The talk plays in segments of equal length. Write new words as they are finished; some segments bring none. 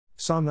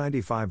Psalm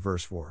 95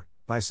 verse 4,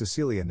 by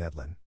Cecilia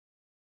Nedlin.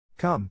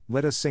 Come,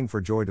 let us sing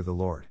for joy to the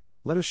Lord,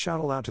 let us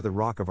shout aloud to the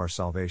rock of our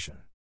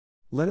salvation.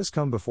 Let us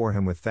come before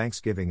him with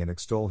thanksgiving and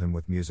extol him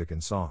with music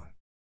and song.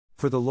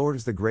 For the Lord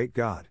is the great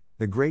God,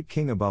 the great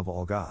King above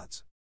all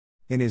gods.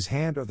 In his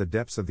hand are the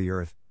depths of the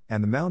earth,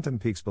 and the mountain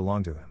peaks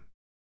belong to him.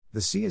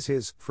 The sea is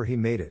his, for he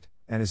made it,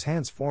 and his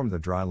hands formed the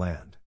dry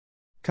land.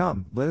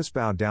 Come, let us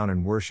bow down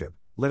and worship,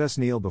 let us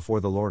kneel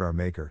before the Lord our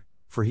Maker,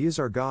 for he is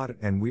our God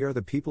and we are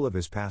the people of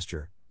his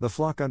pasture, the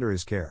flock under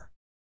his care.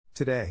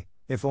 Today,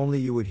 if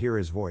only you would hear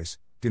his voice,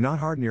 do not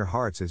harden your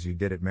hearts as you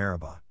did at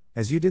Meribah,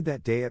 as you did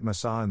that day at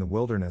Massah in the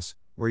wilderness,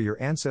 where your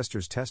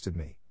ancestors tested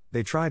me.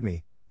 They tried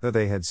me, though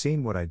they had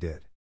seen what I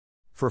did.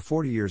 For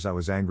 40 years I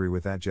was angry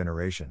with that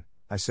generation.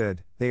 I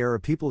said, they are a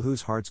people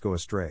whose hearts go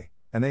astray,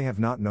 and they have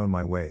not known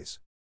my ways.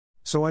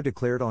 So I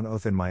declared on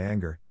oath in my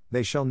anger,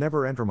 they shall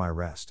never enter my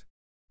rest.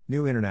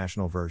 New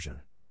International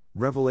Version.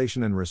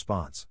 Revelation and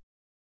response.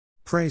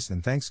 Praise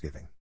and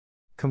thanksgiving.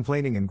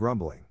 Complaining and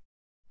grumbling.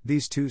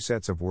 These two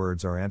sets of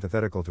words are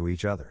antithetical to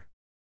each other.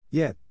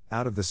 Yet,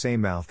 out of the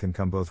same mouth can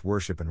come both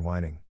worship and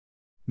whining.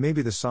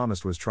 Maybe the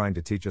psalmist was trying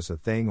to teach us a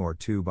thing or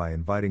two by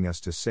inviting us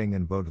to sing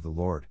and bow to the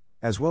Lord,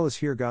 as well as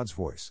hear God's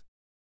voice.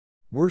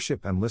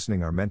 Worship and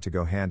listening are meant to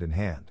go hand in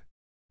hand.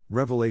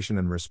 Revelation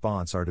and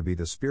response are to be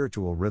the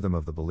spiritual rhythm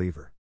of the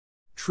believer.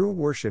 True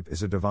worship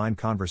is a divine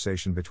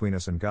conversation between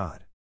us and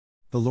God.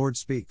 The Lord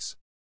speaks.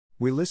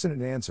 We listen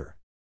and answer.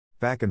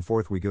 Back and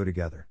forth we go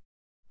together.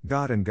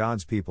 God and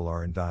God's people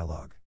are in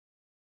dialogue.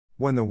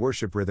 When the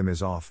worship rhythm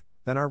is off,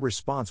 then our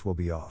response will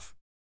be off.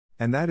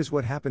 And that is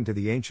what happened to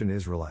the ancient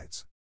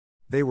Israelites.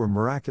 They were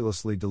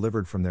miraculously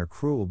delivered from their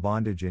cruel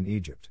bondage in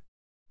Egypt.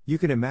 You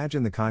can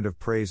imagine the kind of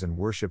praise and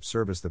worship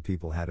service the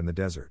people had in the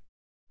desert.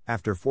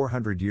 After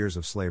 400 years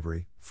of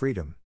slavery,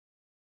 freedom.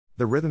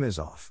 The rhythm is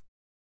off.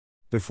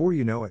 Before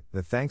you know it,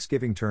 the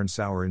thanksgiving turned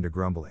sour into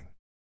grumbling.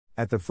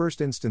 At the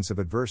first instance of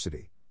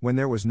adversity, when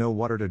there was no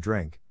water to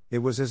drink, it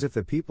was as if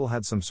the people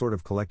had some sort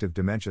of collective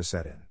dementia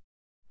set in.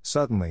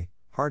 Suddenly,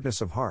 hardness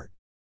of heart.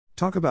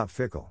 Talk about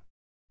fickle.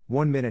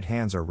 1 minute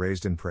hands are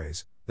raised in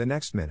praise, the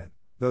next minute,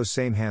 those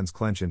same hands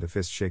clench into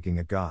fist shaking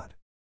at God.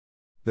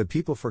 The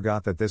people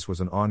forgot that this was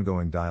an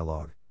ongoing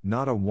dialogue,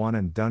 not a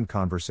one-and-done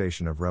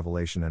conversation of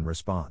revelation and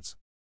response.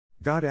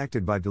 God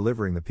acted by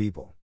delivering the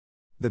people.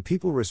 The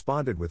people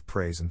responded with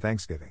praise and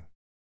thanksgiving.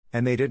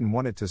 And they didn't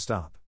want it to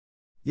stop.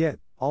 Yet,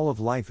 all of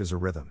life is a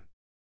rhythm.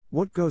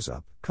 What goes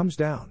up, comes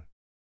down.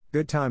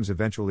 Good times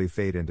eventually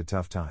fade into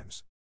tough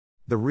times.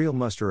 The real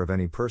muster of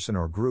any person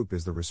or group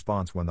is the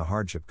response when the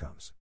hardship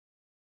comes.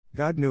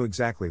 God knew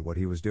exactly what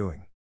he was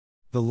doing.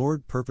 The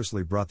Lord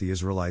purposely brought the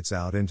Israelites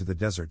out into the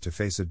desert to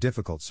face a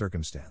difficult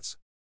circumstance.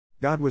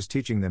 God was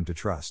teaching them to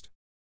trust.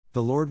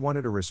 The Lord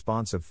wanted a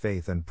response of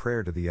faith and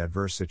prayer to the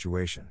adverse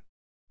situation.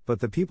 But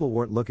the people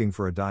weren't looking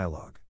for a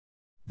dialogue.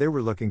 They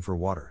were looking for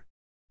water.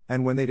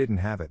 And when they didn't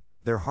have it,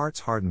 their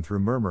hearts hardened through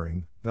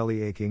murmuring,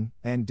 belly aching,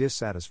 and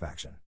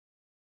dissatisfaction.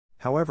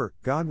 However,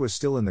 God was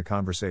still in the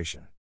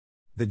conversation.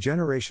 The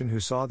generation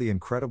who saw the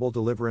incredible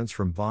deliverance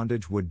from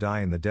bondage would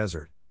die in the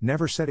desert,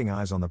 never setting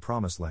eyes on the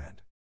promised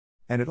land.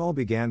 And it all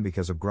began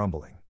because of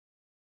grumbling.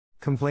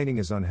 Complaining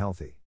is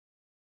unhealthy.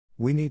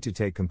 We need to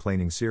take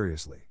complaining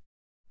seriously.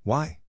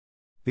 Why?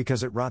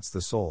 Because it rots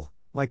the soul,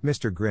 like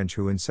Mr. Grinch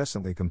who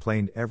incessantly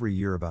complained every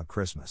year about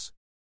Christmas.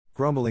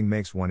 Grumbling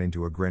makes one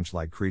into a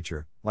Grinch-like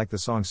creature, like the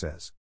song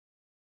says.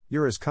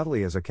 You're as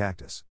cuddly as a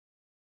cactus.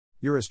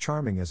 You're as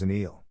charming as an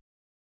eel.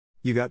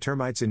 You got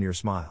termites in your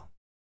smile.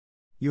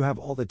 You have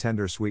all the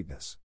tender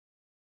sweetness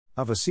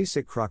of a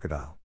seasick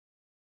crocodile.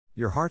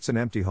 Your heart's an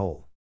empty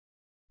hole.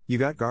 You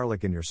got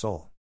garlic in your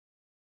soul.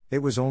 It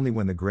was only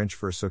when the Grinch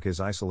forsook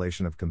his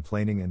isolation of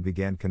complaining and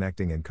began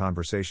connecting in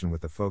conversation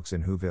with the folks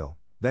in Whoville,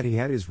 that he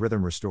had his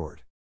rhythm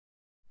restored.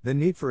 The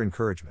need for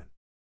encouragement.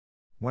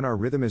 When our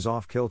rhythm is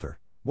off kilter,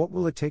 what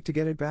will it take to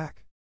get it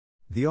back?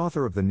 The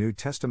author of the New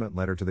Testament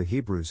letter to the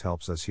Hebrews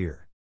helps us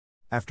here.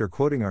 After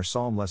quoting our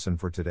psalm lesson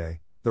for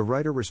today, the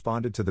writer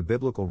responded to the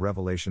biblical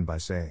revelation by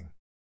saying,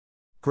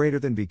 "Greater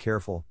than be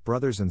careful,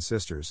 brothers and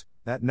sisters,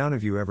 that none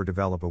of you ever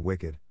develop a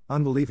wicked,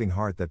 unbelieving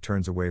heart that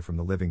turns away from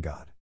the living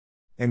God.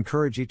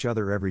 Encourage each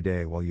other every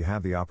day while you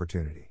have the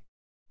opportunity.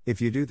 If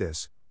you do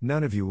this,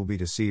 none of you will be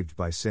deceived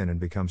by sin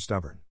and become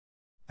stubborn.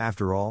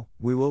 After all,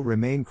 we will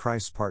remain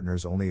Christ's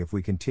partners only if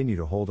we continue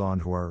to hold on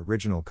to our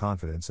original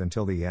confidence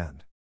until the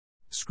end."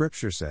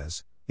 Scripture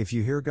says, if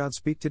you hear God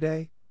speak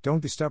today, don't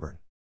be stubborn.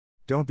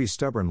 Don't be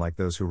stubborn like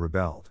those who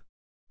rebelled.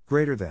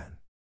 Greater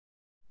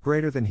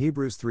than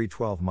Hebrews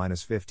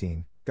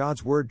 3:12-15,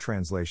 God's Word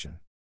translation.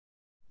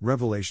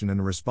 Revelation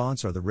and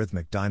response are the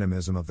rhythmic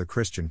dynamism of the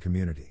Christian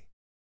community.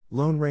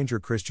 Lone Ranger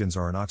Christians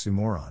are an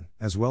oxymoron,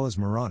 as well as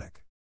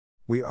moronic.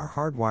 We are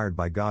hardwired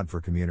by God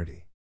for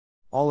community.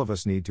 All of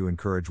us need to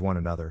encourage one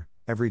another,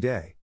 every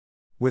day.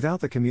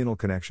 Without the communal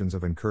connections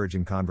of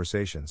encouraging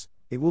conversations,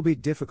 it will be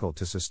difficult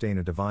to sustain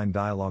a divine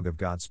dialogue of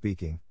God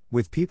speaking,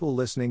 with people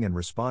listening and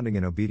responding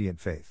in obedient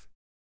faith.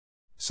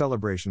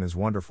 Celebration is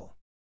wonderful.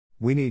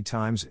 We need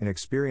times and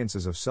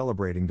experiences of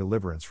celebrating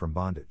deliverance from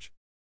bondage.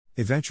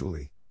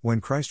 Eventually,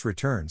 when Christ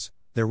returns,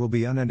 there will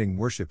be unending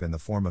worship in the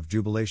form of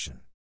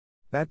jubilation.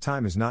 That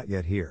time is not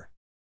yet here.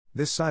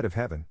 This side of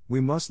heaven, we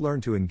must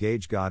learn to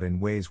engage God in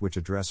ways which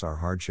address our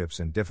hardships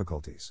and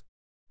difficulties.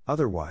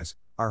 Otherwise,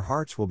 our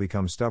hearts will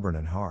become stubborn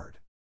and hard.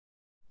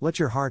 Let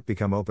your heart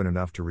become open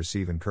enough to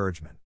receive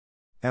encouragement.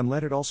 And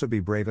let it also be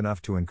brave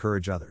enough to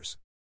encourage others.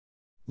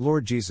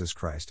 Lord Jesus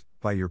Christ,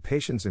 by your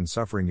patience in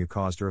suffering you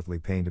caused earthly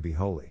pain to be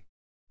holy.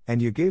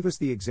 And you gave us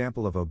the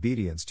example of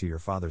obedience to your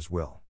Father's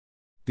will.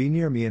 Be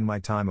near me in my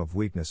time of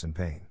weakness and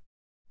pain.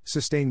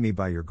 Sustain me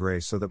by your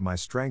grace so that my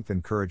strength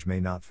and courage may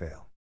not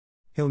fail.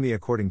 Heal me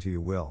according to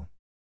your will.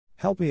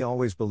 Help me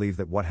always believe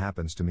that what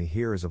happens to me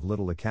here is of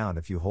little account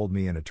if you hold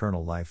me in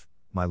eternal life,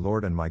 my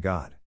Lord and my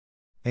God.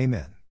 Amen.